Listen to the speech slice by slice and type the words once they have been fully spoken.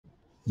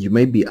You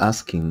may be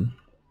asking,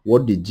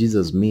 what did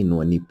Jesus mean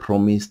when he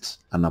promised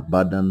an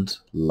abundant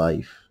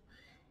life?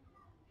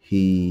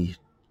 He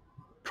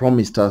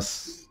promised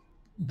us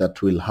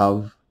that we'll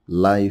have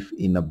life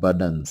in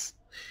abundance.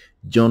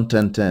 John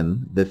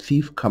 10:10, the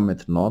thief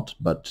cometh not,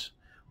 but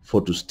for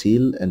to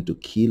steal and to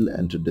kill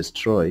and to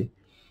destroy.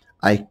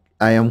 I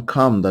am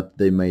come that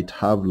they might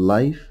have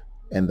life,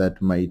 and that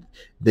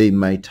they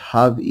might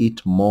have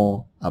it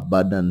more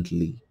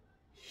abundantly.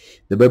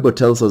 The Bible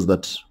tells us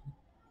that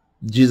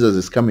Jesus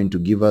is coming to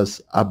give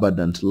us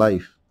abundant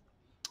life.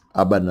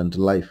 Abundant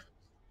life.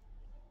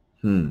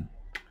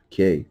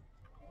 Okay.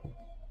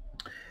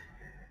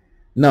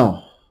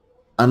 Now,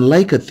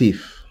 unlike a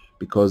thief,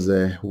 because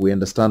we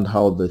understand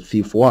how the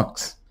thief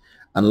works,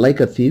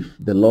 unlike a thief,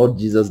 the Lord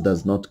Jesus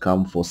does not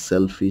come for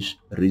selfish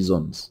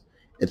reasons.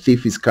 A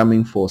thief is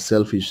coming for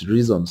selfish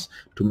reasons,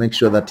 to make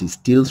sure that he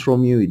steals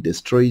from you, he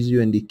destroys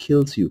you, and he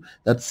kills you.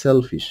 That's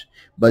selfish.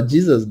 But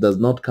Jesus does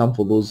not come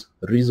for those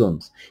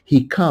reasons.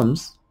 He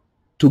comes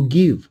to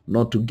give,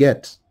 not to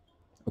get.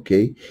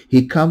 Okay?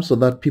 He comes so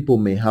that people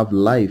may have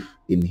life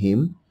in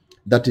him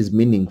that is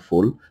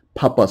meaningful,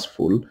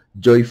 purposeful,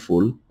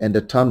 joyful, and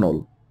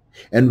eternal.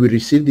 And we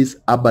receive this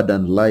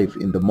abundant life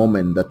in the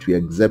moment that we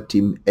accept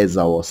him as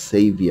our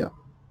Savior.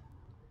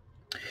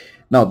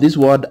 Now, this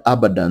word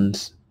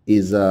abundant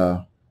is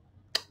in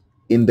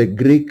the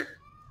Greek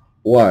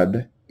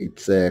word,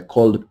 it's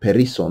called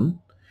perison,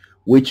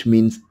 which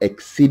means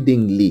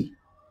exceedingly,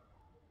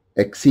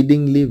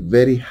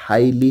 very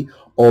highly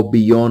or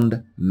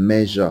beyond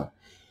measure,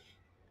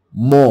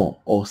 more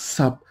or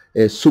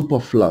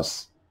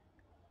superfluous,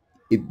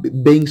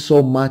 it being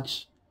so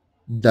much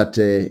that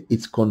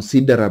it's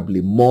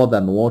considerably more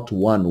than what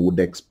one would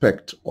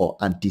expect or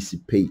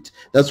anticipate.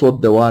 That's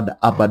what the word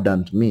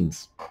abundant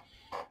means.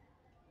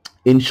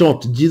 In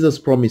short, Jesus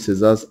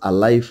promises us a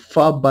life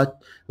far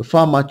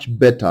much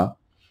better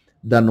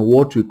than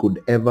what we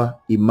could ever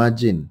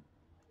imagine.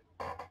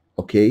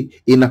 Okay,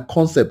 in a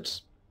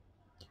concept,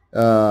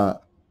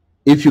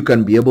 if you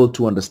can be able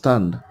to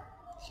understand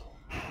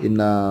in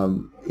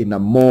a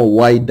more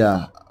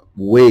wider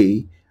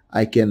way,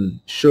 I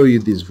can show you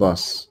this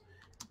verse.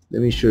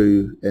 Let me show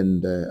you,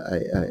 and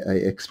I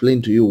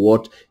explain to you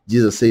what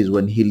Jesus says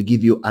when he'll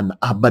give you an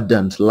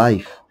abundant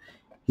life.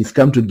 He's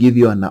come to give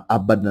you an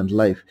abundant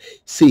life.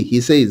 See,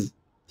 he says,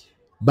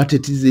 but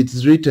it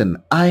is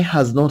written, eye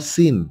has not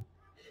seen,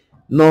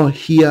 nor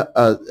ear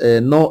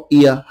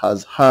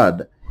has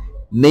heard,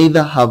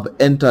 neither have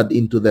entered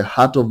into the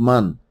heart of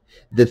man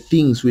the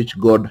things which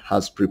God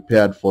has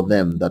prepared for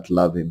them that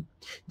love him.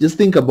 Just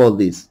think about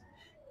this.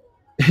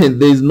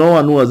 There is no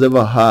one who has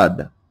ever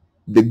heard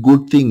the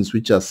good things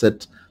which are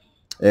set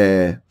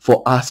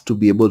for us to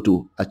be able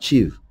to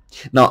achieve.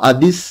 Now, are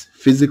these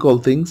physical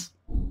things?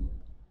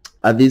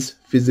 Are these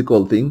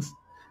physical things?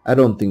 I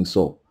don't think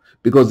so.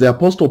 Because the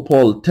Apostle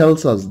Paul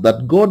tells us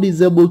that God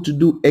is able to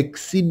do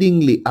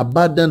exceedingly,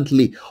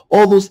 abundantly,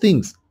 all those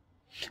things.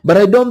 But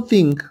I don't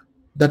think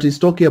that he's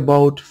talking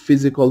about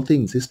physical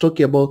things. He's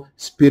talking about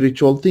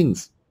spiritual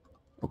things.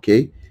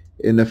 Okay?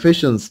 In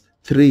Ephesians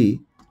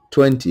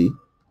 3:20,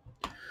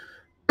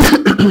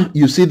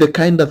 you see the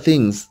kind of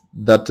things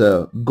that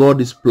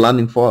God is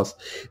planning for us.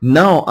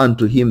 Now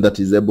unto him that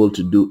is able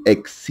to do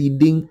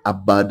exceeding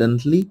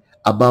abundantly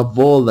above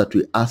all that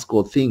we ask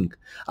or think,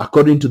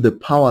 according to the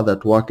power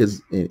that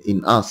worketh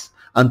in us.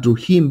 Unto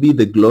him be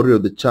the glory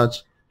of the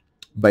church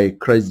by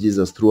Christ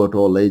Jesus throughout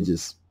all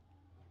ages.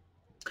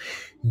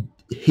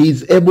 He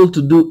is able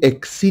to do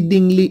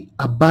exceedingly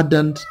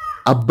abundant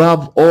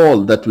above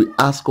all that we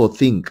ask or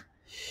think.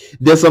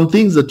 There are some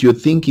things that you're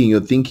thinking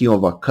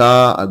of a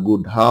car, a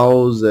good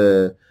house,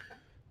 a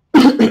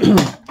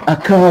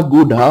car,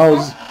 good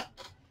house.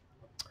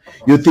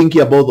 You're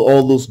thinking about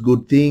all those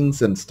good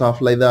things and stuff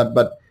like that,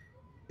 but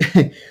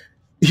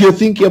you're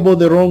thinking about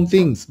the wrong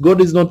things.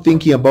 God is not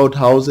thinking about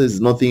houses,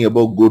 he's not thinking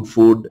about good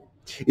food,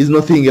 he's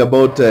not thinking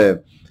about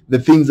the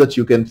things that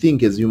you can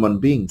think as human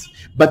beings,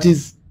 but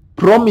he's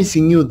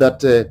promising you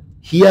that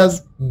he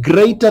has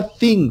greater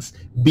things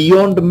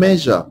beyond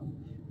measure,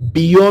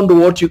 beyond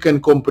what you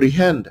can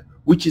comprehend,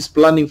 which is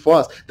planning for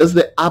us. That's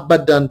the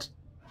abundant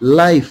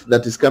life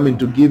that is coming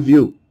to give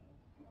you.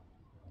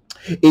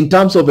 In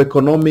terms of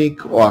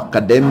economic or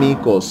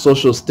academic or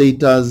social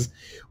status,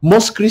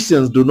 most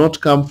Christians do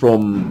not come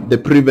from the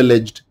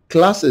privileged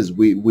classes.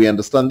 We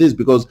understand this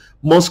because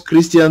most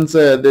Christians,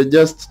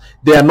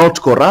 they are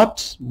not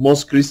corrupt.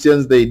 Most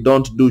Christians, they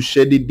don't do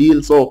shady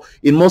deals. So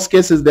in most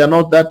cases, they are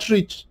not that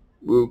rich.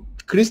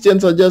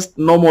 Christians are just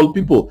normal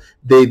people.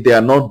 They are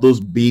not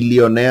those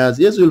billionaires.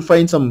 Yes, you'll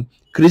find some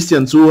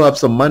Christians who have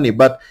some money,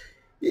 but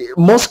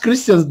most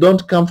Christians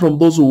don't come from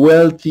those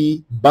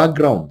wealthy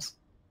backgrounds,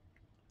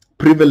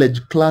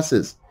 privileged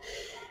classes.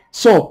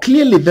 So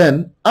clearly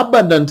then,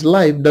 abundant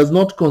life does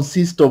not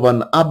consist of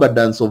an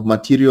abundance of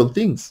material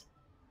things.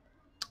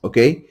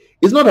 Okay?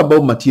 It's not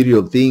about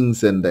material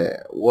things and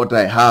what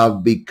I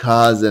have, big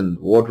cars and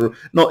what.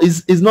 No,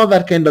 it's not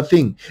that kind of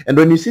thing. And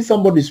when you see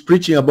somebody's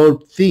preaching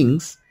about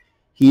things,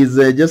 He's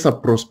just a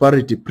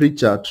prosperity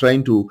preacher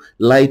trying to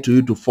lie to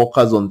you to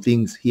focus on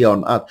things here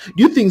on earth.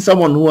 Do you think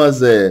someone who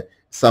has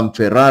some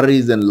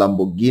Ferraris and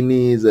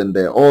Lamborghinis and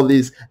all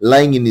this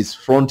lying in his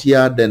front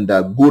yard and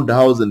a good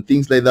house and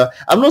things like that,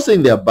 I'm not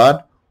saying they're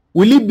bad.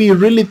 Will he be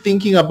really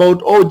thinking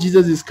about, oh,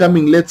 Jesus is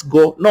coming, let's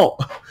go? No.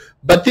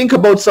 But think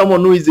about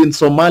someone who is in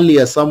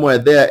Somalia somewhere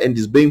there and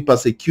is being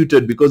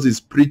persecuted because he's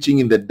preaching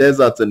in the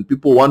deserts and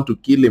people want to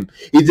kill him.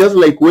 It's just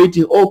like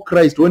waiting, oh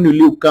Christ, when will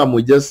you come?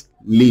 We just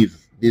leave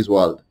this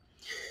world.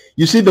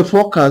 You see, the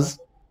focus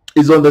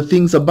is on the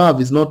things above.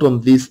 It's not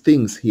on these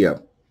things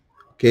here.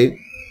 Okay?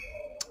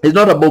 It's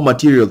not about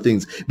material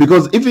things.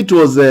 Because if it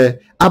was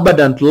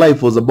abundant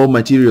life was about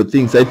material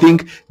things, I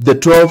think the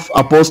 12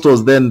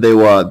 apostles then they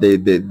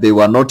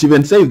were not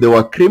even saved. They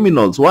were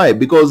criminals. Why?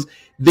 Because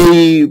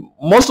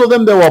most of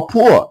them, they were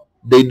poor.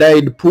 They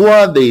died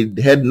poor. They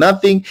had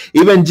nothing.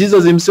 Even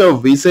Jesus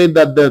himself, he said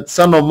that the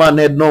Son of Man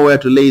had nowhere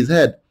to lay his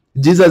head.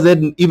 Jesus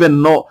didn't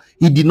even know.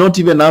 He did not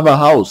even have a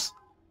house.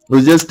 He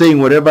was just staying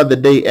wherever the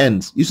day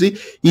ends. You see,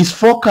 his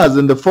focus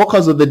and the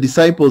focus of the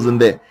disciples and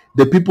the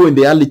people in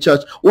the early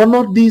church were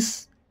not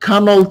these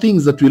carnal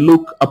things that we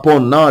look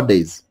upon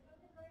nowadays.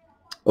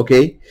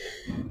 Okay?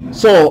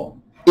 So,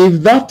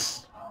 if that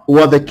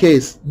were the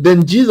case,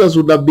 then Jesus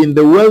would have been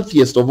the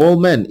wealthiest of all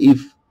men.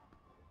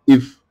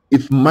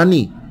 If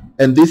money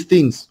and these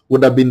things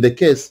would have been the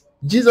case,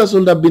 Jesus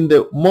would have been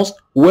the most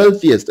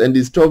wealthiest and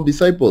his 12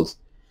 disciples.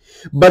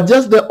 But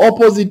just the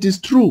opposite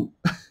is true.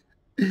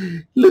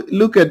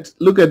 Look at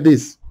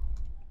this.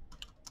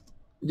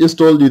 Just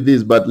told you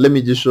this, but let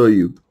me just show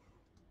you.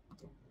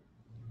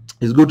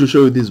 It's good to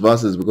show you these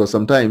verses because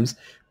sometimes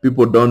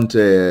people don't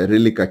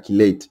really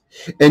calculate.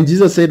 And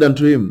Jesus said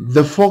unto him,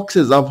 the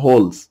foxes have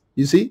holes.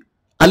 You see,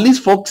 at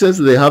least foxes,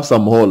 they have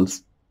some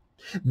holes.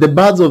 The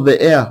birds of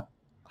the air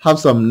have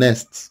some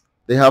nests.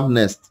 They have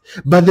nests.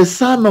 But the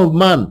Son of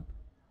Man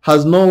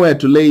has nowhere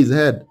to lay his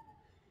head.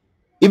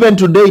 Even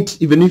to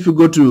date, even if you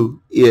go to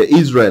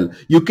Israel,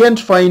 you can't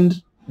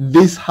find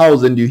this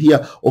house and you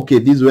hear, okay,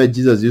 this is where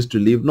Jesus used to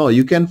live. No,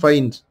 you can't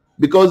find,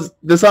 because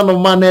the Son of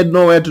Man had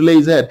nowhere to lay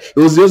his head.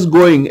 He was just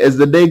going as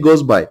the day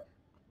goes by.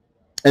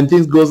 And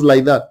things goes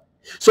like that.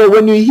 So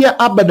when you hear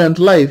abundant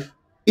life,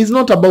 it's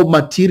not about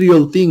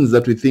material things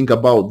that we think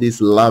about,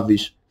 these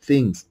lavish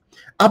things.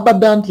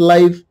 Abundant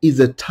life is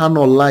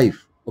eternal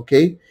life,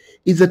 okay?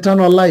 It's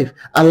eternal life,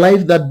 a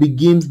life that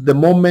begins the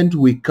moment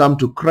we come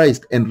to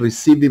Christ and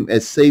receive him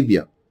as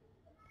Savior.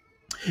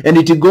 And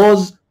it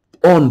goes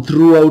on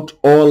throughout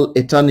all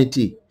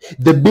eternity.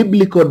 The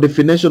biblical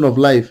definition of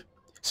life,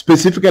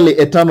 specifically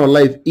eternal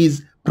life,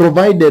 is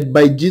provided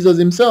by Jesus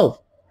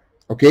himself.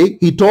 Okay?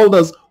 He told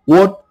us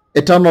what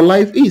eternal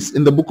life is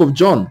in the book of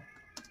John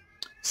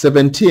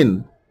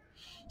 17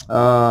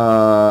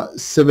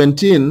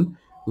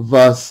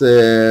 verse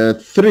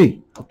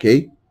 3.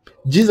 Okay?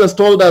 Jesus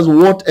told us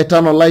what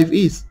eternal life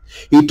is.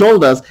 He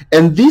told us,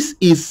 and this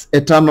is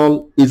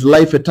eternal, is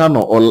life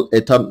eternal, or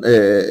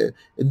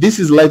this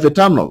is life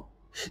eternal,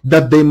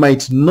 that they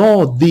might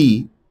know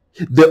thee,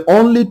 the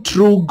only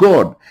true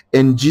God,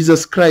 and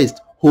Jesus Christ,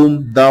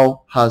 whom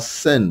thou hast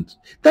sent.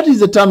 That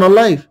is eternal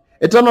life.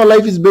 Eternal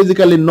life is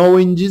basically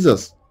knowing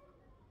Jesus.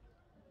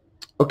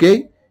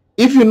 Okay?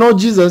 If you know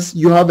Jesus,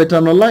 you have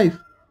eternal life.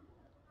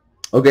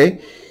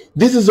 Okay?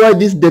 This is why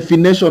this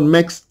definition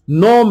makes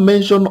no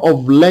mention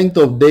of length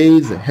of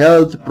days,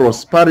 health,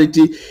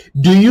 prosperity.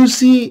 Do you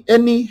see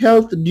any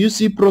health? Do you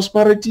see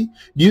prosperity?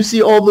 Do you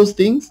see all those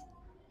things?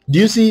 Do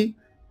you see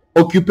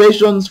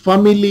occupations,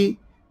 family,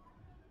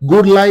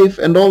 good life,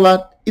 and all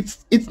that?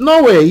 It's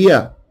nowhere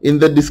here in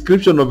the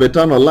description of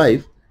eternal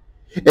life.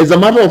 As a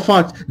matter of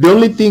fact, the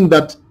only thing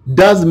that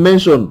does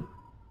mention,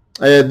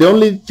 the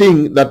only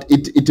thing that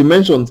it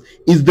mentions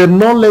is the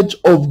knowledge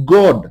of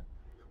God,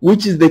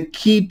 which is the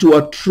key to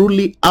a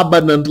truly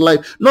abundant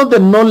life. Not the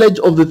knowledge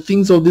of the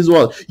things of this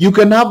world. You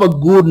can have a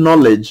good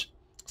knowledge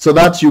so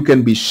that you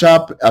can be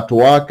sharp at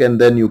work,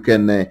 and then you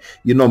can,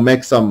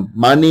 make some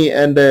money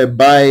and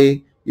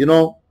buy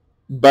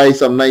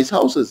some nice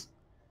houses.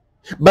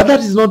 But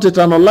that is not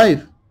eternal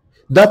life.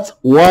 That's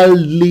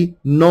worldly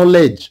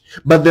knowledge.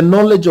 But the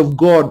knowledge of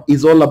God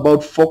is all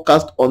about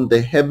focused on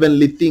the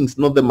heavenly things,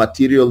 not the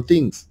material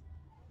things.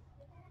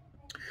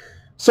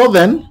 So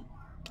then,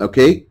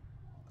 okay,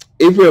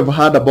 if we have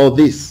heard about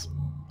this,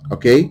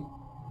 okay,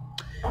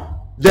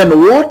 then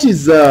what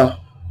is the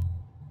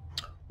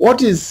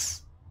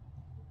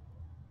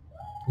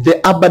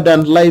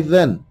abundant life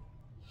then?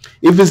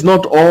 If it's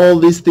not all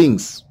these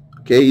things,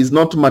 okay, it's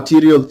not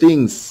material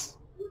things.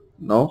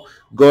 No,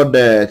 God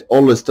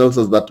always tells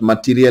us that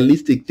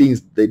materialistic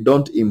things, they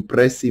don't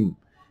impress him.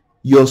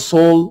 Your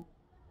soul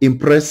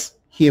impress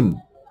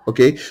him.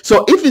 Okay,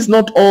 so if it's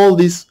not all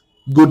these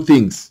good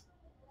things,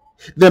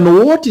 then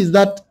what is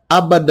that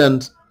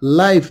abundant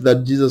life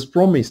that Jesus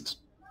promised?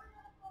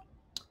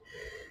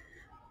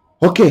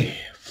 Okay,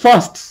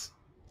 first,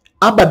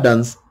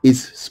 abundance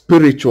is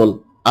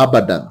spiritual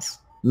abundance,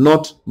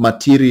 not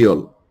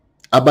material.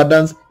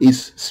 Abundance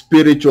is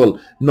spiritual,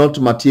 not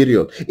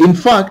material. In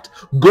fact,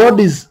 God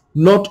is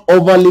not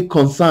overly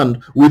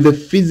concerned with the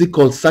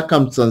physical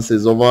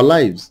circumstances of our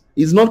lives.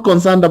 He's not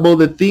concerned about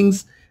the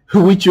things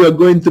which we are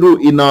going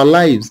through in our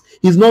lives.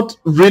 He's not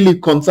really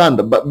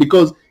concerned, but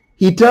because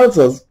he tells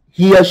us,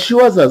 he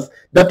assures us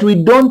that we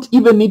don't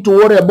even need to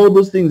worry about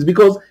those things,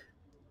 because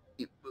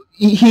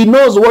he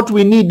knows what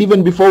we need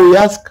even before we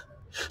ask.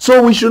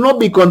 So we should not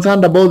be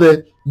concerned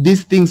about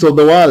these things of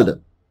the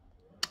world.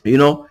 You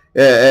know,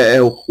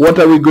 what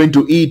are we going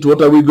to eat?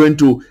 What are we going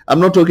to... I'm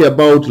not talking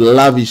about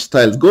lavish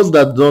styles. God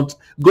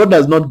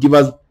does not give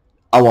us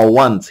our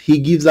wants. He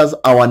gives us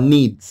our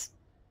needs.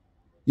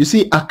 You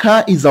see, a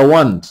car is a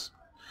want.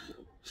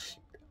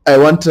 I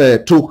want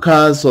 2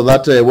 cars so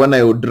that when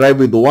I would drive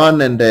with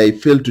one and I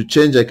fail to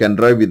change, I can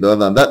drive with the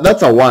other.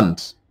 That's a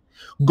want.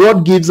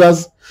 God gives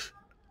us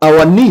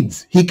our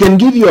needs. He can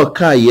give you a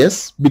car,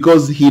 yes,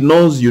 because he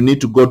knows you need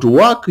to go to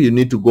work, you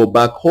need to go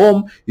back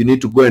home, you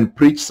need to go and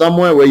preach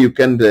somewhere where you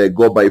can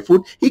go buy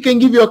food. He can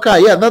give you a car.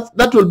 Yeah,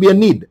 that will be a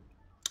need.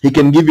 He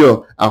can give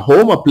you a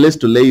home, a place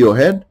to lay your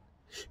head,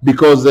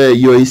 because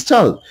you're his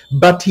child.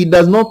 But he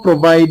does not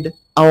provide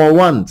our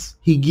wants.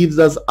 He gives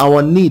us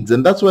our needs.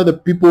 And that's why the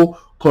people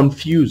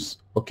confuse,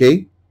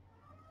 okay?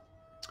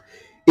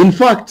 In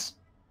fact,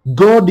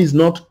 God is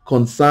not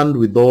concerned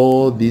with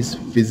all these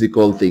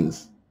physical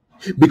things,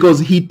 because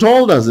he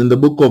told us in the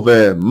book of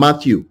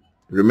Matthew,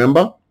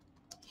 remember?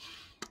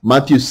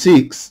 Matthew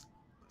 6,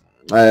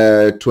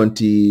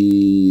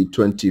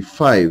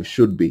 25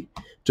 should be.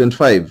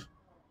 25.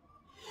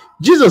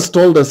 Jesus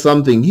told us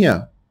something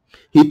here.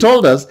 He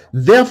told us,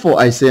 therefore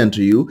I say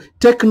unto you,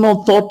 take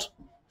no thought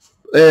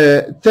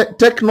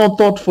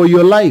for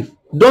your life.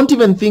 Don't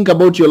even think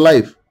about your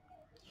life,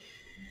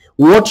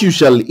 what you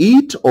shall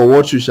eat or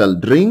what you shall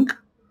drink,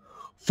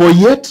 for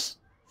yet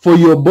for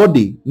your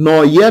body,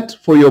 nor yet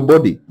for your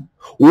body,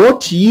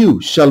 what you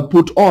shall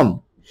put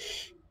on.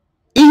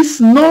 Is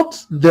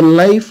not the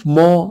life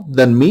more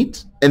than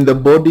meat, and the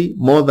body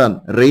more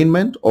than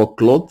raiment or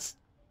clothes?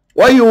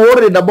 Why are you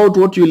worried about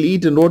what you'll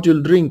eat and what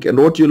you'll drink and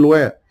what you'll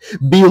wear?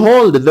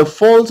 Behold the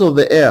fowls of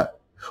the air,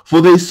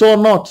 for they sow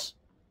not,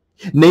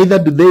 neither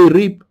do they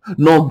reap,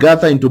 nor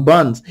gather into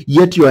barns,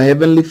 yet your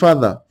heavenly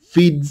Father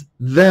feeds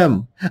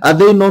them. Are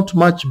they not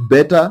much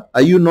better?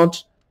 Are you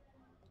not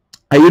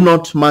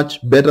much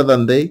better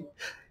than they?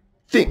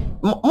 Think,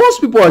 most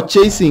people are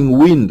chasing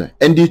wind,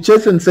 and you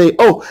chase and say,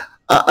 oh,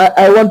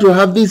 I want to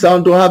have this, I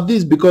want to have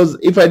this, because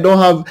if I don't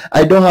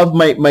have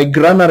my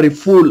granary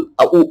full,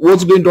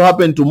 what's going to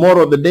happen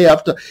tomorrow, the day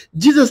after?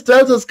 Jesus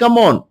tells us, come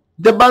on,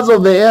 the birds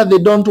of the air, they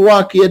don't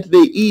work, yet they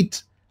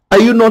eat. Are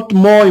you not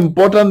more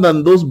important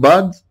than those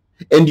birds?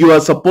 And you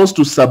are supposed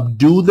to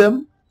subdue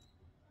them?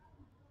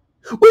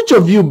 Which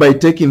of you, by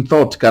taking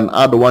thought, can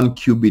add 1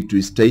 cubit to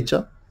his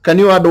stature? Can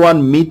you add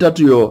 1 meter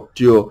to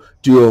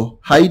your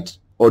height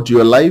or to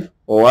your life,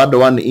 or add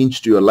 1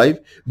 inch to your life,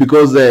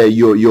 because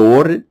you're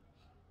worried?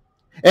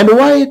 And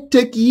why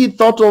take ye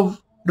thought of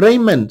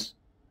raiment?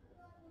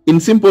 In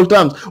simple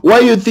terms, why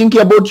are you thinking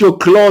about your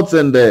clothes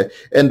and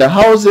the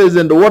houses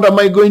and what am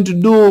I going to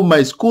do,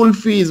 my school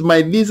fees,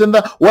 my this and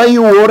that? Why are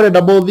you worried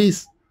about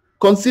this?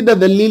 Consider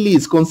the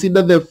lilies.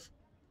 Consider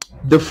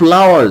the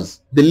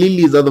flowers. The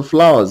lilies are the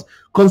flowers.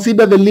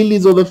 Consider the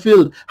lilies of the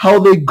field, how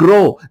they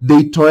grow.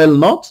 They toil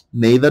not,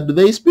 neither do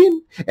they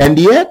spin. And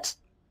yet,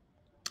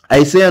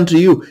 I say unto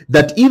you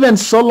that even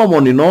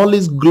Solomon in all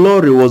his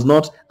glory was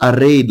not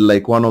arrayed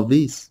like one of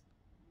these.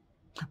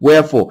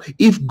 Wherefore,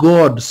 if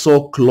God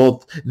so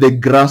clothe the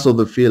grass of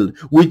the field,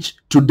 which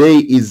today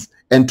is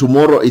and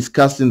tomorrow is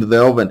cast into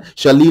the oven,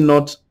 shall he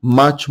not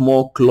much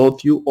more clothe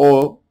you,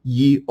 O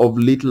ye of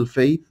little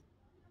faith?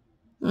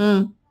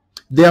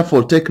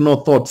 Therefore take no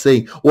thought,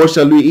 saying, what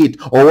shall we eat,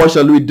 or what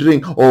shall we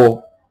drink,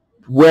 or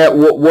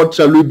what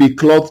shall we be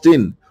clothed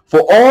in?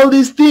 For all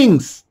these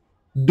things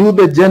do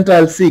the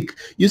Gentiles seek.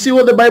 You see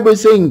what the Bible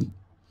is saying?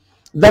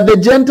 That the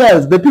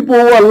Gentiles, the people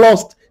who are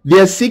lost, they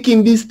are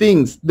seeking these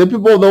things. The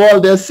people of the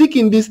world, they are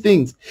seeking these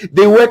things.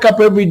 They wake up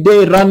every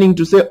day running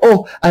to say,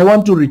 oh, I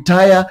want to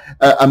retire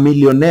a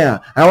millionaire.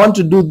 I want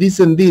to do this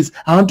and this.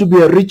 I want to be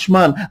a rich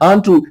man. I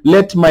want to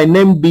let my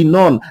name be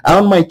known. I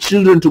want my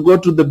children to go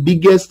to the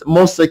biggest,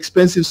 most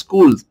expensive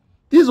schools.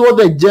 This is what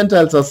the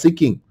Gentiles are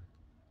seeking.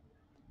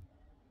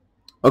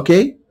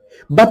 Okay?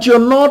 But you're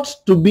not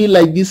to be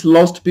like these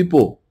lost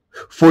people.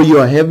 For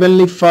your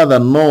heavenly Father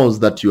knows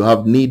that you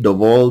have need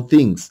of all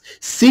things.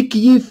 Seek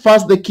ye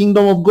first the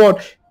kingdom of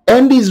God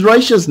and his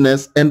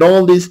righteousness, and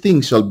all these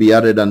things shall be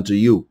added unto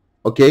you.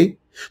 Okay?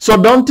 So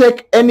don't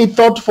take any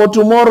thought for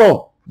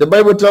tomorrow. The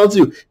Bible tells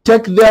you,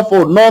 take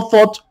therefore no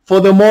thought for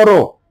the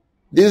morrow.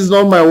 This is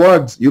not my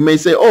words. You may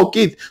say, oh,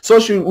 Keith, so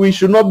we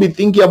should not be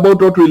thinking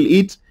about what we'll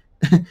eat.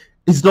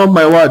 It's not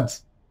my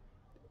words.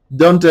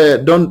 Don't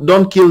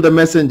kill the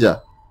messenger.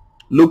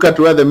 Look at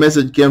where the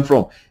message came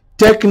from.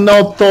 Take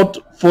no thought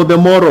for the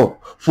morrow,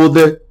 for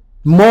the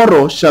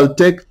morrow shall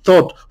take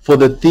thought for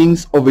the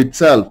things of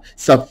itself.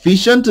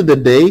 Sufficient to the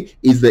day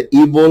is the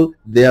evil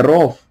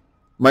thereof.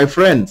 My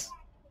friends,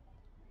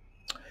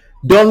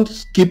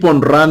 don't keep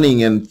on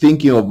running and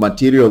thinking of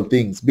material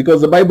things,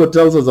 because the Bible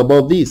tells us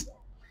about this.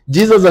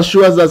 Jesus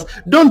assures us,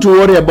 don't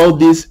worry about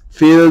these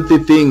filthy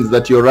things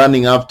that you're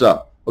running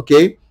after.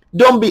 Okay?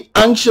 Don't be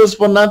anxious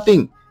for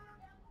nothing.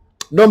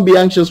 Don't be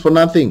anxious for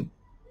nothing.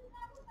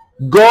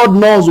 God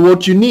knows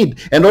what you need.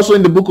 And also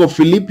in the book of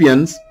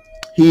Philippians,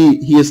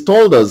 he has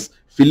told us,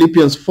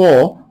 Philippians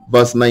 4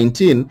 verse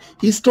 19,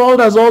 he's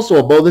told us also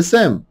about the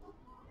same.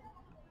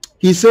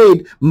 He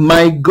said,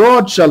 my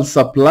God shall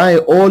supply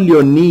all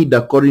your need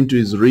according to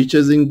his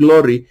riches in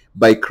glory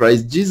by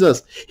Christ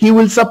Jesus. He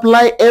will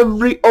supply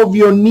every of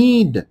your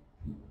need.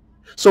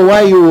 So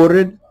why are you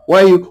worried?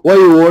 Why are you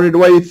worried?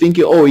 Why are you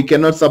thinking, oh, he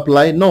cannot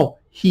supply? No,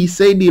 he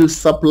said he'll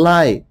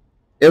supply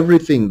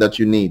everything that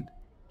you need.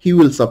 He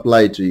will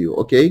supply to you,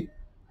 okay?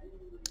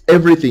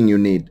 Everything you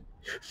need.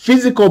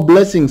 Physical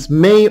blessings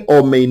may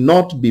or may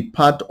not be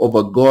part of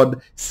a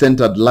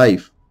God-centered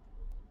life.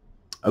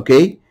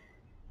 Okay?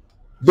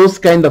 Those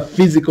kind of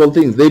physical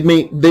things, they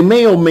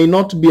may or may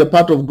not be a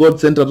part of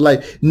God-centered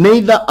life.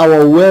 Neither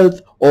our wealth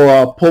or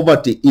our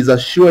poverty is a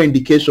sure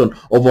indication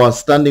of our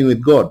standing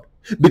with God.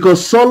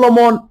 Because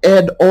Solomon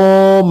had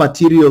all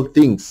material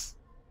things.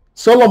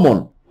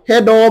 Solomon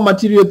had all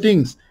material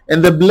things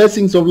and the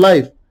blessings of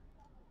life.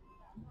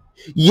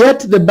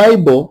 Yet the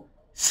Bible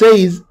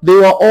says they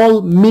were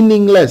all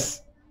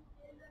meaningless.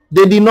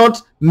 They did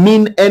not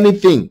mean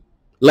anything,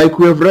 like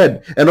we have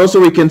read. And also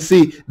we can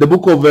see the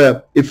book of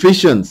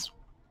Ephesians.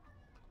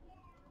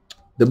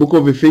 The book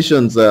of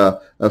Ephesians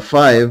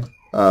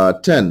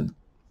 5:10.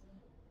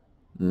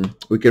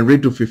 We can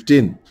read to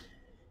 15.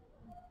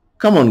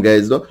 Come on,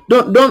 guys.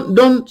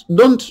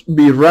 Don't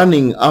be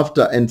running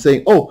after and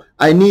saying, oh,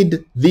 I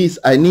need this,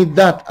 I need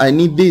that, I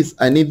need this,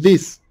 I need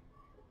this.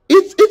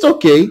 It's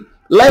okay.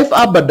 Life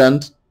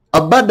abundant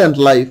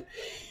life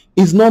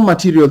is not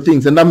material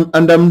things. And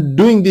I'm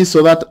doing this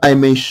so that I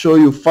may show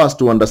you first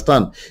to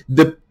understand.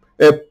 The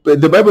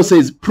Bible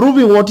says,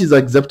 proving what is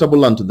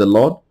acceptable unto the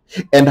Lord,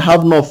 and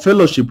have no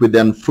fellowship with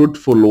the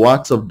unfruitful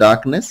works of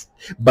darkness,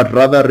 but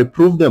rather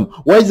reprove them.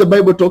 Why is the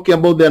Bible talking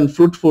about the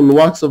unfruitful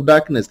works of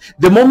darkness?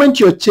 The moment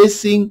you're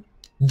chasing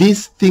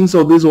these things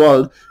of this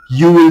world,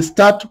 you will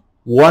start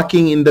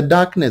working in the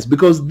darkness,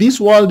 because this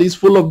world is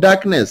full of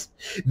darkness.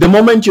 The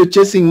moment you're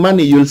chasing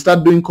money, you'll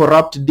start doing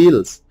corrupt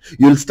deals.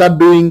 You'll start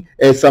doing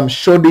some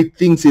shoddy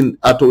things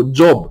at a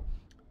job,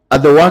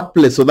 at the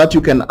workplace, so that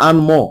you can earn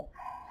more.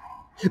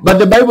 But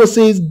the Bible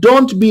says,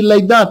 don't be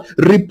like that.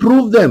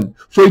 Reprove them,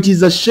 for it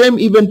is a shame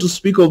even to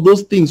speak of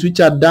those things which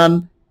are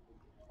done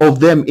of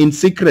them in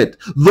secret.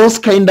 Those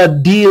kind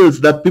of deals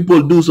that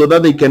people do so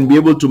that they can be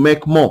able to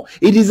make more.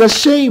 It is a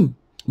shame.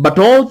 But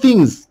all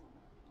things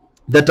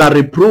that are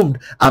reproved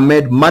are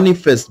made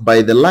manifest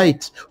by the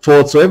light. For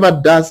whatsoever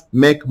does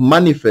make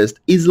manifest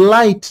is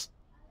light.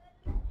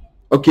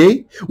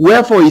 Okay?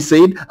 Wherefore he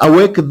said,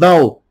 awake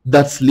thou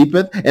that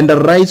sleepeth, and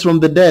arise from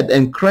the dead,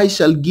 and Christ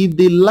shall give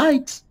thee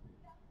light.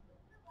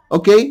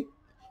 Okay?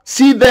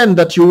 See then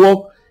that you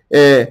walk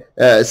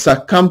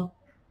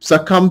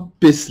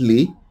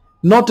circumspectly,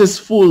 not as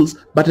fools,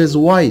 but as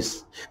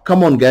wise.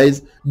 Come on,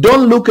 guys.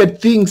 Don't look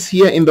at things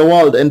here in the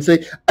world and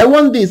say, I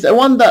want this, I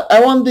want that,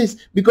 I want this,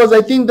 because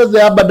I think that's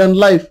the abundant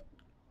life.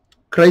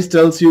 Christ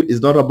tells you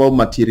it's not about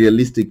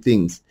materialistic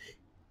things.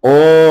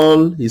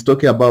 All he's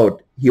talking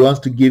about, he wants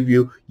to give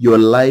you your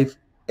life,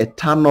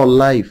 eternal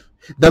life.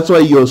 That's why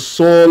your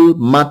soul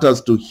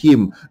matters to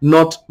him,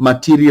 not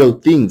material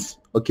things.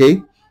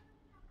 Okay?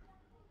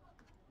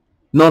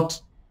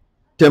 Not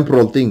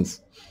temporal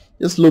things.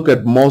 Just look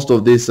at most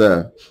of these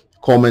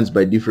comments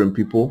by different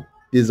people.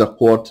 This is a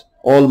quote.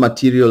 All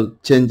material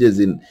changes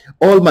in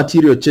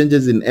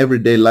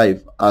everyday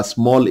life are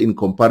small in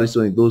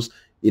comparison with those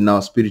in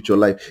our spiritual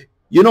life.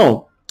 You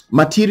know,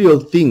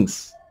 material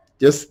things,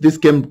 just this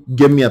gave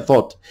me a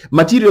thought.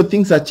 Material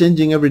things are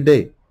changing every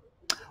day.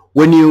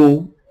 When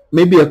you,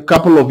 maybe a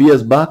couple of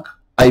years back,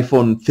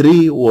 iPhone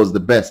 3 was the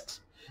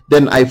best.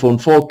 Then iPhone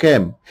 4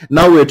 came.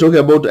 Now we're talking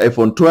about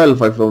iPhone 12,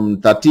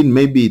 iPhone 13,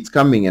 maybe it's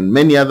coming, and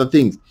many other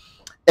things.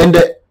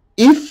 And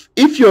if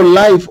your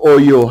life or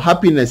your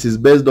happiness is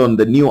based on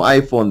the new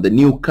iPhone, the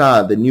new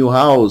car, the new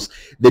house,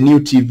 the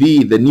new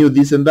TV, the new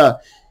this and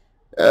that,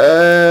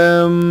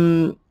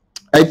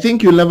 I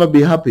think you'll never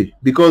be happy,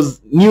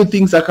 because new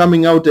things are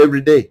coming out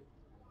every day.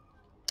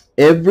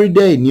 Every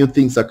day new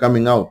things are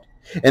coming out.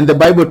 And the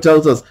Bible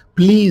tells us,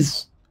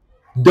 please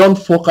don't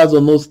focus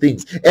on those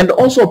things. And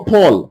also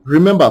Paul,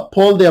 remember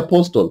Paul the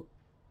apostle,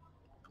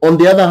 on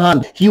the other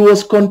hand, he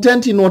was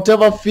content in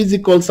whatever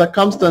physical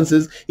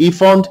circumstances he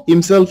found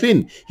himself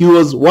in. He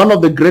was one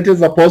of the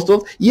greatest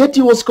apostles, yet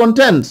he was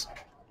content.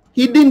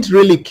 He didn't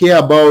really care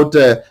about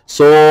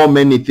so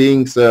many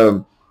things,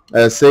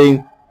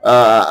 saying,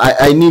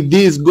 I need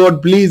this,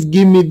 God, please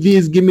give me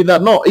this, give me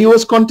that. No, he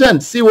was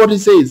content. See what he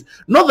says.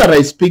 Not that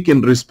I speak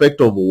in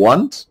respect of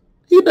want.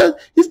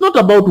 It's not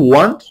about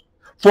want.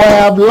 For I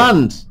have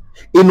learned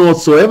in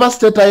whatsoever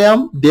state I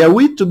am,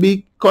 therewith to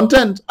be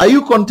content. Are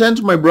you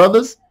content, my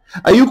brothers?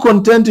 Are you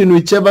content in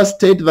whichever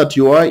state that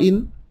you are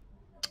in?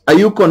 Are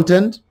you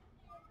content?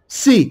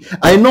 See,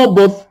 I know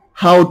both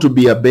how to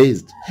be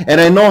abased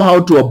and I know how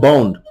to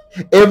abound.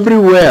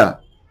 Everywhere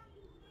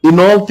in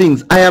all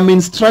things. I am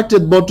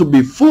instructed both to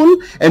be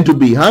full and to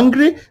be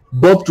hungry,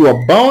 both to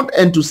abound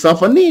and to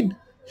suffer need.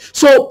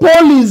 So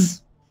Paul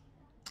is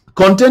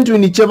content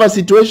in whichever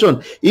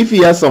situation. If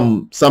he has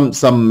some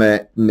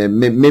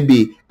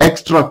maybe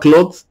extra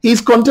clothes,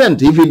 he's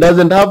content. If he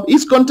doesn't have,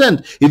 he's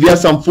content. If he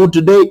has some food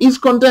today, he's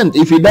content.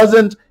 If he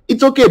doesn't,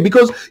 it's okay,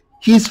 because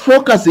he's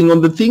focusing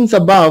on the things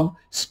above,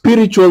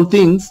 spiritual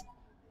things.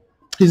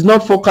 He's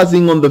not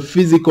focusing on the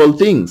physical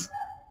things,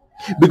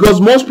 because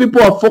most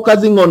people are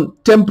focusing on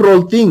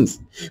temporal things,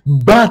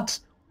 but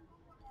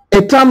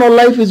eternal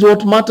life is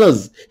what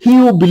matters. He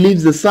who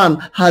believes the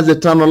Son has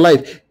eternal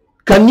life.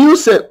 Can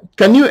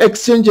you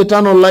exchange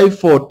eternal life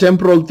for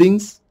temporal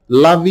things?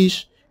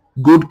 Lavish,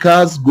 good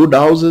cars, good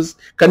houses.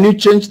 Can you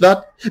change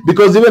that?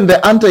 Because even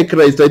the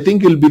Antichrist, I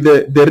think, will be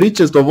the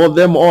richest of all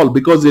them all,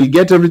 because he'll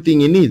get everything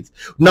he needs.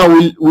 Now,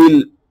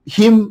 will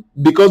him,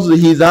 because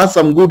he has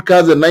some good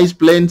cars and nice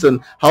planes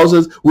and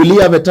houses, will he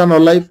have eternal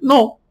life?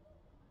 No.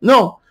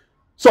 No.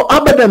 So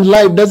abundant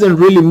life doesn't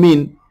really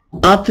mean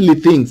earthly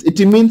things. It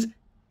means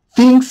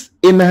things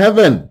in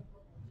heaven.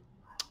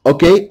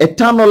 Okay?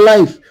 Eternal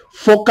life,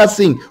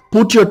 focusing,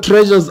 put your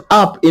treasures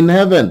up in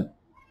heaven.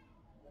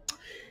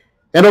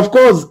 And of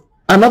course,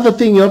 another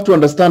thing you have to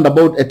understand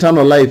about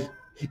eternal life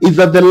is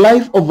that the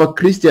life of a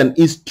Christian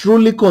is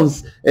truly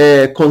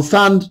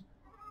concerned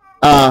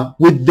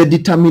with the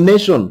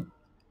determination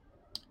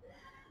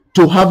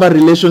to have a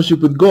relationship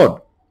with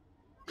God.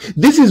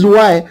 This is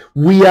why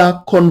we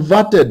are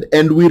converted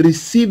and we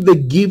receive the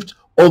gift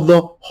of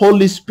the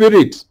Holy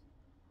Spirit.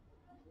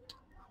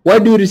 Why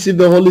do you receive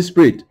the Holy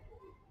Spirit?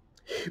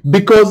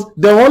 Because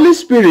the Holy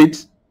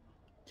Spirit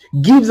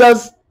gives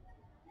us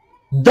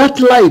that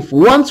life.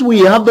 Once we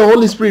have the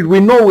Holy Spirit, we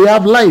know we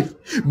have life.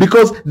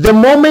 Because the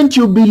moment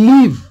you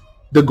believe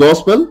the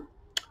gospel,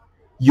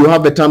 you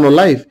have eternal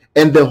life,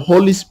 and the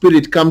Holy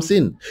Spirit comes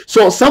in.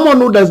 So someone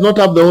who does not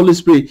have the Holy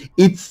Spirit,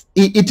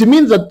 it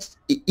means that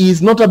he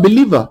is not a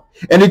believer,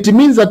 and it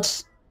means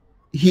that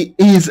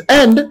his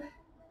end,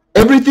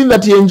 everything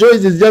that he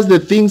enjoys is just the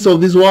things of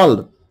this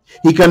world.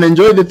 He can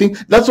enjoy the thing.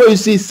 That's why you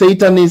see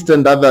Satanists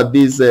and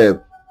these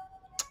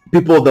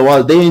people of the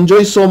world, they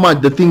enjoy so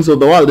much the things of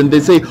the world, and they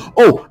say,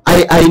 oh,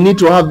 I need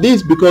to have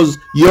this because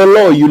your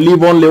law, you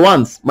live only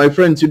once. My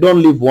friends, you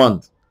don't live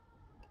once.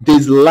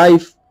 There's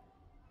life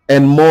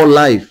and more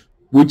life,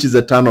 which is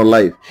eternal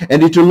life,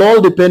 and it will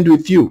all depend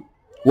with you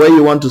where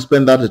you want to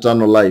spend that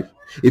eternal life.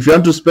 If you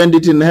want to spend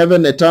it in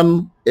heaven,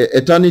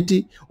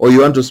 eternity, or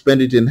you want to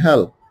spend it in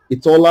hell,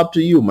 it's all up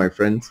to you, my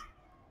friends.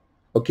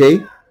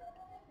 Okay?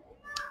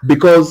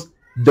 Because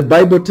the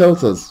Bible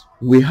tells us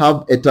we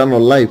have eternal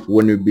life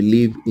when we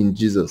believe in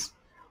Jesus.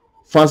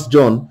 1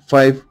 John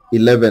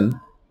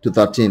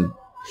 5:11-13.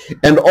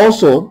 And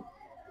also,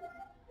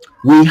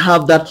 we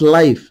have that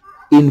life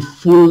in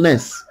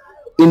fullness,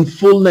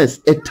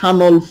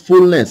 eternal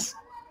fullness.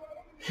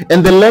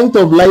 And the length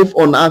of life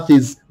on earth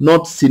is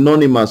not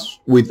synonymous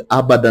with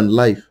abundant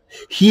life.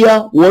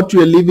 Here, what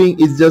we're living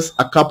is just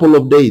a couple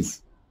of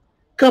days.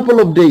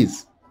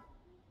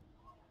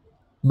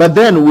 But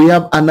then we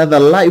have another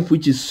life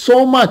which is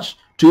so much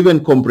to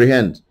even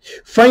comprehend.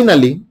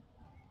 Finally,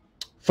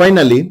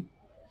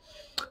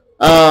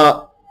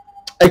 a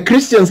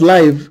Christian's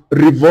life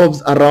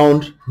revolves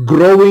around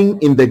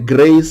growing in the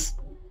grace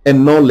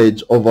and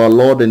knowledge of our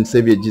Lord and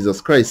Savior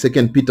Jesus Christ.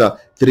 2 Peter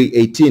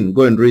 3:18.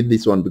 Go and read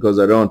this one because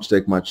I don't want to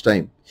take much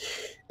time.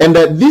 And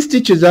this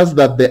teaches us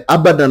that the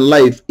abundant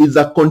life is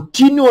a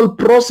continual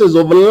process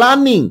of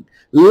learning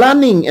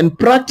and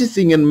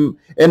practicing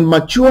and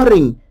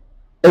maturing,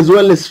 as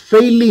well as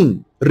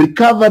failing,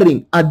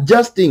 recovering,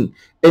 adjusting,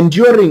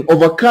 enduring,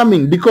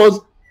 overcoming. Because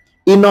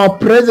in our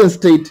present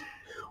state,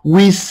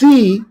 we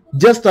see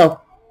just a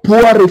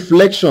poor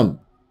reflection.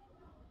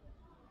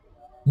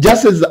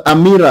 Just as a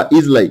mirror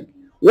is like,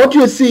 what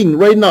you're seeing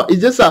right now is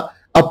just a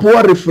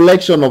poor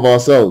reflection of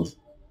ourselves,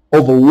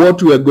 of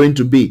what we are going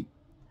to be.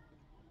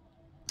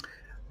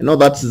 I know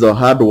that is a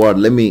hard word.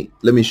 Let me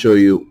show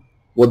you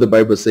what the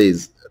Bible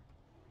says.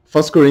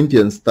 1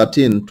 Corinthians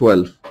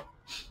 13:12.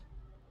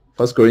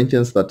 1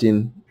 Corinthians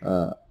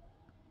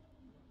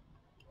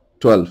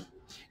 13:12.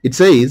 It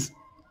says,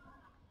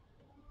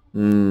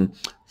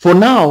 for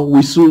now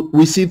we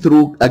see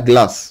through a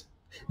glass,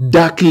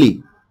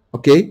 darkly,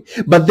 okay,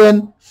 but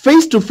then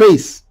face to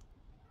face.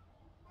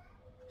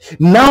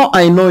 Now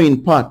I know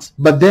in part,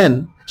 but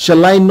then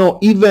shall I know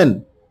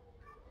even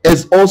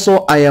as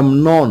also I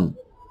am known.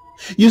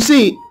 You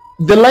see,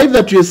 the life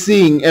that you're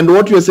seeing and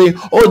what you're saying,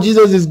 oh,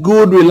 Jesus is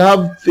good, we'll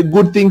have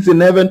good things in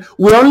heaven,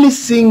 we're only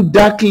seeing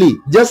darkly,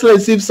 just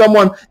like if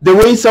the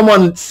way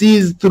someone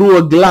sees through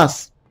a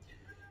glass.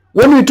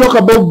 When we talk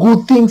about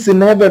good things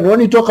in heaven, when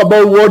we talk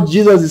about what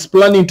Jesus is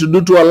planning to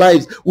do to our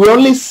lives, we're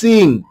only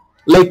seeing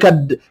like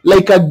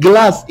a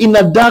glass in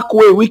a dark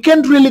way. We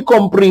can't really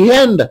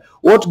comprehend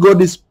what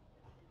God is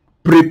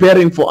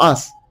preparing for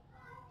us.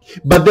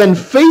 But then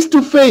face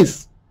to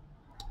face,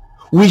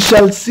 we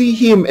shall see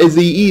him as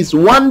he is.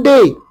 One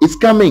day is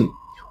coming.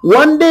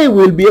 One day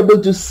we'll be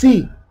able to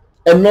see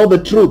and know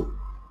the truth.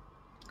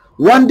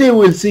 One day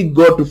we'll see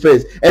God to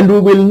face, and we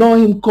will know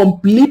him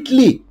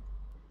completely,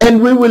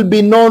 and we will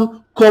be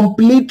known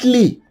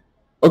completely.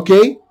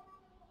 Okay?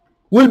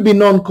 We'll be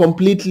known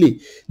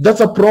completely. That's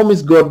a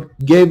promise God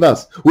gave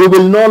us. We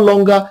will no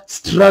longer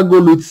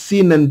struggle with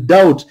sin and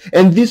doubt,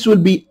 and this will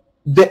be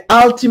the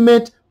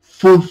ultimate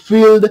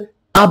fulfilled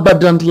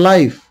abundant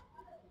life.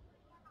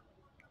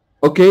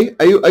 Okay,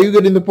 are you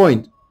getting the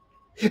point?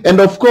 And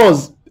of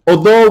course,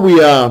 although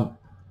we are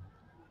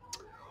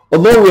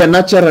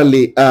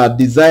naturally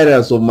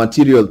desirous of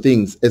material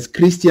things, as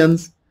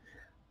Christians,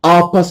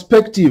 our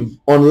perspective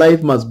on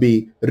life must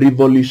be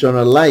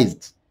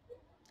revolutionized.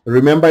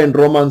 Remember in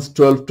Romans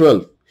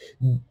 12:12,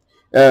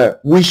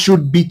 we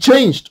should be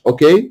changed.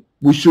 Okay,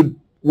 we should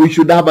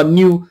have a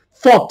new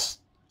thought.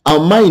 Our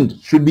mind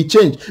should be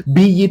changed.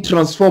 Be ye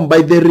transformed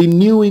by the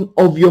renewing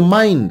of your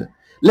mind.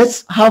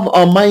 Let's have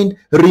our mind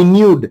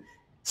renewed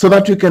so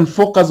that we can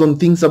focus on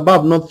things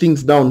above, not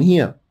things down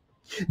here.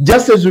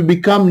 Just as we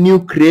become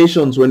new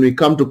creations when we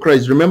come to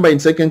Christ. Remember in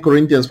 2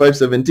 Corinthians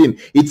 5:17,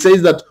 it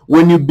says that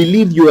when you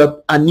believe you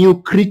are a new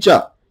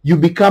creature, you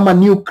become a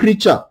new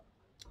creature.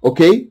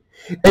 Okay?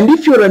 And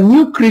if you're a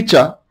new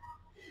creature,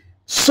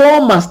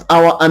 so must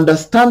our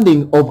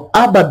understanding of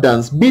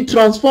abundance be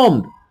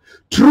transformed.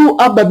 True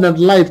abundant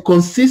life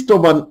consists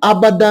of an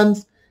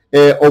abundance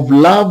of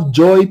love,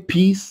 joy,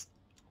 peace,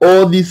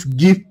 all these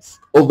gifts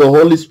of the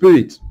Holy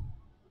Spirit.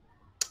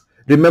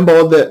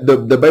 Remember what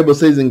the Bible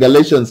says in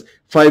Galatians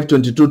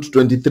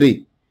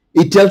 5:22-23.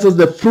 It tells us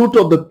the fruit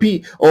of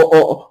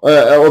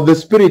the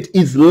Spirit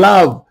is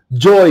love,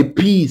 joy,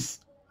 peace,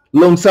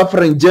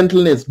 long-suffering,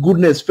 gentleness,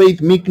 goodness,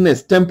 faith,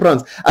 meekness,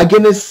 temperance.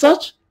 Against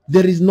such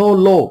there is no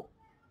law,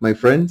 my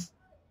friends.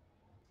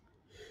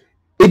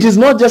 It is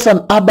not just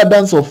an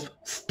abundance of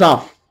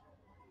stuff,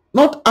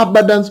 not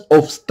abundance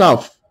of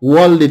stuff,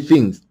 worldly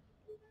things.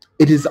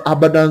 It is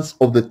abundance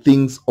of the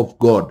things of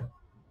God.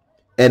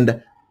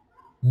 And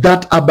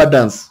that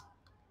abundance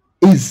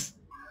is,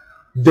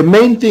 the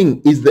main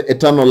thing is the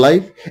eternal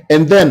life.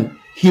 And then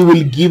he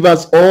will give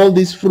us all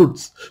these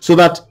fruits so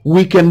that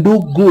we can do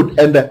good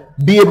and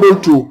be able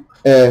to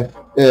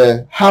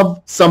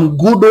have some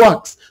good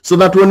works, so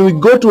that when we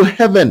go to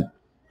heaven,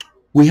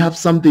 we have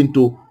something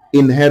to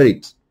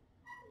inherit.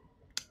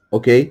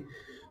 Okay?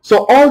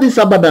 So all this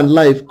abundant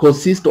life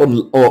consists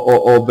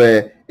of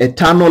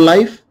eternal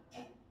life,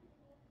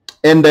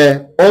 and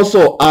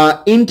also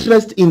our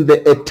interest in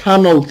the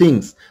eternal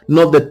things,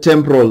 not the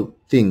temporal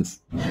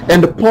things.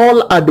 And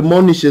Paul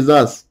admonishes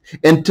us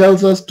and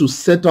tells us to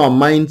set our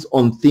minds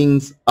on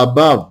things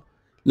above.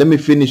 Let me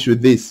finish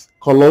with this.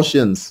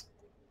 Colossians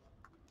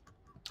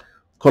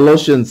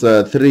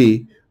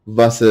 3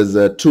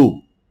 verses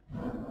 2.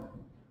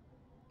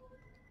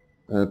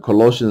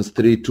 Colossians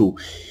 3:2.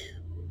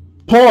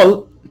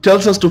 Paul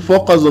tells us to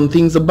focus on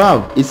things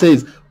above. He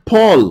says,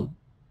 Paul,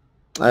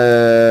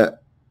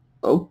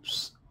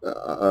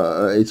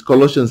 it's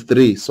Colossians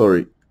 3,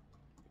 sorry.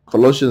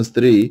 Colossians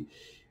 3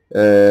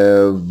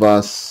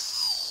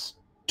 verse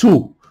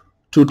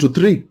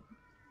 2-3.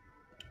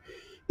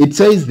 It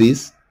says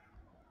this: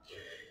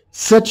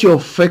 set your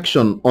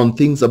affection on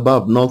things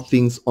above, not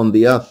things on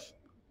the earth.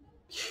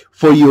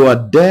 For you are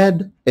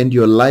dead, and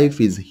your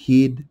life is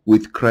hid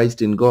with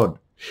Christ in God.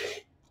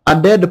 A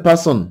dead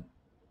person,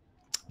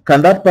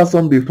 can that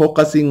person be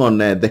focusing on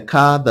the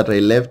car that I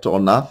left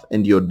on earth,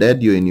 and you're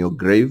dead, you're in your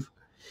grave?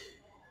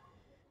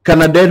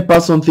 Can a dead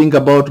person think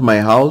about my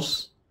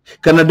house?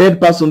 Can a dead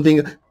person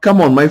think?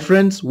 Come on, my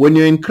friends, when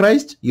you're in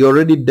Christ, you're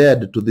already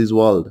dead to this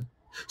world.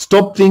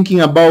 Stop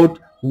thinking about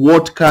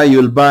what car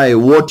you'll buy,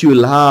 what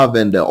you'll have,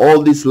 and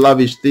all these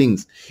lavish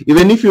things.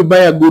 Even if you buy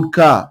a good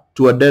car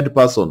to a dead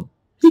person,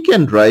 he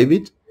can drive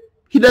it.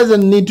 He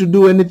doesn't need to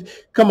do anything.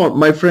 Come on,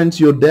 my friends,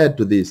 you're dead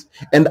to this.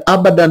 And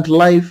abundant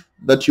life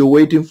that you're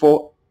waiting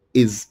for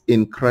is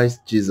in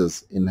Christ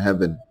Jesus in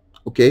heaven.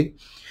 Okay?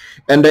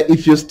 And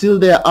if you're still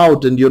there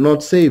out and you're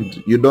not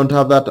saved, you don't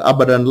have that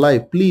abundant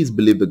life, please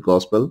believe the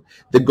gospel.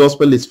 The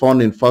gospel is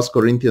found in 1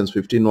 Corinthians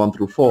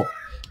 15:1-4.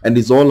 And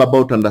it's all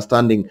about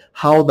understanding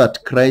how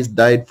that Christ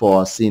died for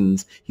our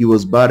sins. He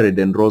was buried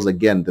and rose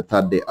again the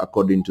third day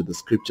according to the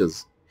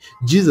scriptures.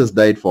 Jesus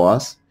died for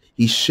us.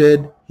 He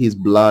shed his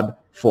blood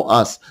for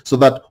us, so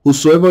that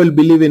whosoever will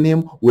believe in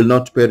him will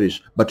not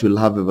perish, but will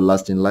have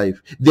everlasting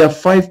life. There are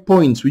 5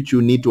 points which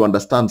you need to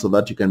understand so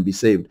that you can be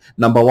saved.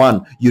 Number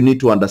 1, you need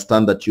to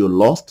understand that you're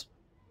lost.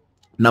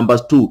 Number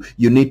 2,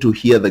 you need to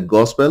hear the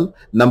gospel.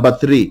 Number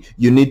 3,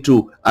 you need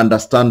to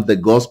understand the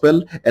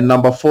gospel. And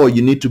number 4,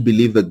 you need to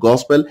believe the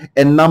gospel.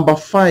 And number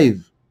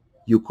 5,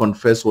 you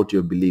confess what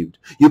you believed.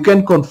 You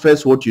can't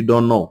confess what you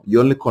don't know.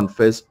 You only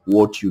confess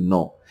what you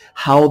know.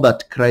 How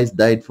that Christ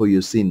died for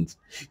your sins.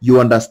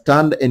 You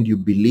understand and you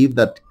believe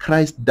that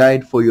Christ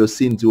died for your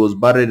sins. He was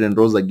buried and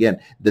rose again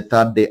the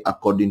third day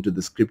according to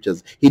the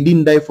scriptures. He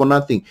didn't die for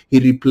nothing. He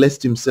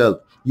replaced himself.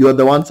 You are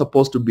the one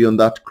supposed to be on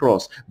that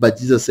cross. But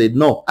Jesus said,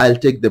 no, I'll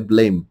take the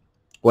blame.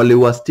 While we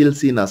were still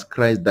sinners,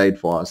 Christ died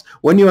for us.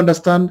 When you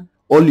understand,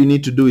 all you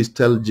need to do is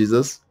tell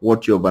Jesus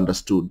what you have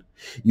understood.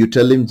 You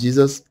tell him,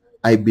 Jesus,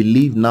 I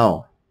believe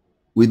now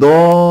with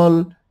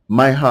all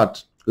my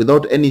heart,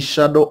 without any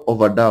shadow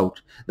of a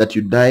doubt, that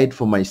you died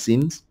for my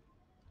sins,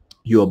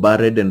 you are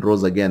buried and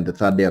rose again the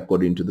third day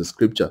according to the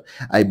scripture.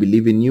 I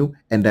believe in you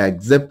and I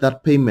accept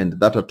that payment,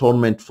 that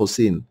atonement for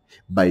sin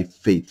by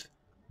faith.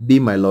 Be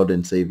my Lord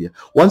and Savior.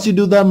 Once you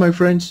do that, my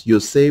friends, you're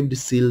saved,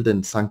 sealed,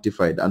 and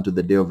sanctified unto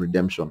the day of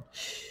redemption.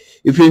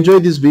 If you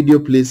enjoyed this video,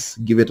 please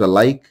give it a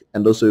like,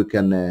 and also you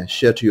can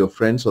share to your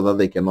friends so that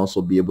they can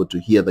also be able to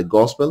hear the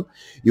gospel.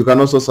 You can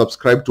also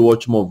subscribe to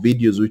watch more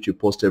videos which we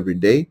post every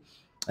day,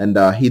 and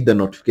hit the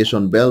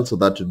notification bell so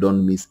that you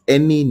don't miss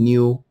any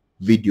new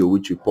video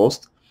which we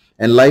post.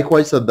 And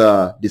likewise, at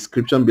the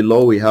description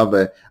below, we have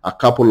a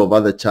couple of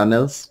other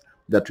channels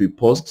that we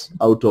post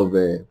out of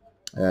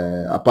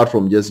apart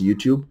from just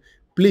YouTube.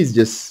 Please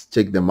just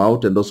check them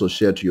out and also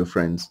share to your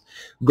friends.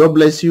 God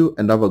bless you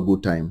and have a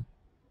good time.